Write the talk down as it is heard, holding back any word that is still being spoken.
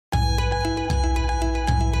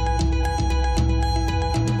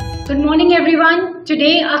Good morning, everyone.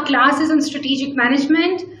 Today our class is on strategic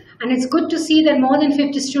management, and it's good to see that more than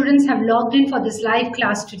 50 students have logged in for this live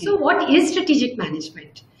class today. So what is strategic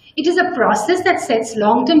management? It is a process that sets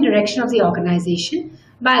long-term direction of the organization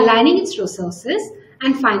by aligning its resources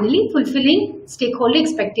and finally fulfilling stakeholder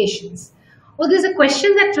expectations. Oh, there's a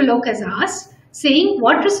question that Trilok has asked, saying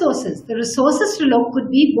what resources? The resources, Trilok, could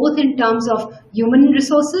be both in terms of human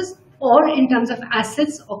resources or in terms of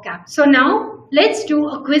assets or capital. So now let's do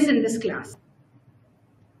a quiz in this class.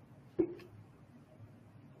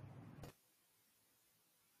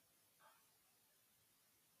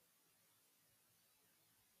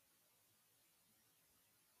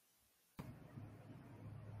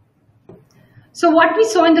 So what we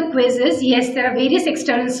saw in the quiz is, yes, there are various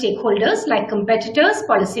external stakeholders like competitors,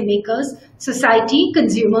 policymakers, society,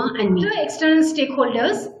 consumer, and media. After external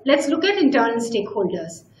stakeholders, let's look at internal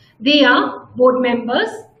stakeholders. They are board members,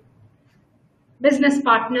 business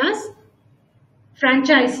partners,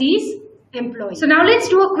 franchisees, employees. So now let's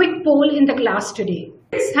do a quick poll in the class today.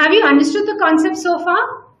 Have you understood the concept so far?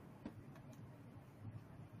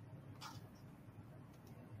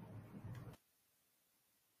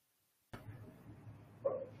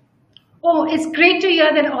 Oh, it's great to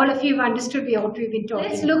hear that all of you have understood what we've been talking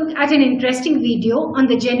about. Let's look at an interesting video on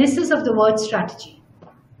the genesis of the word strategy.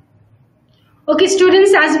 Okay,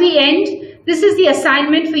 students, as we end, this is the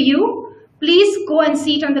assignment for you. Please go and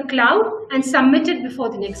see it on the cloud and submit it before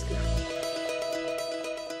the next class.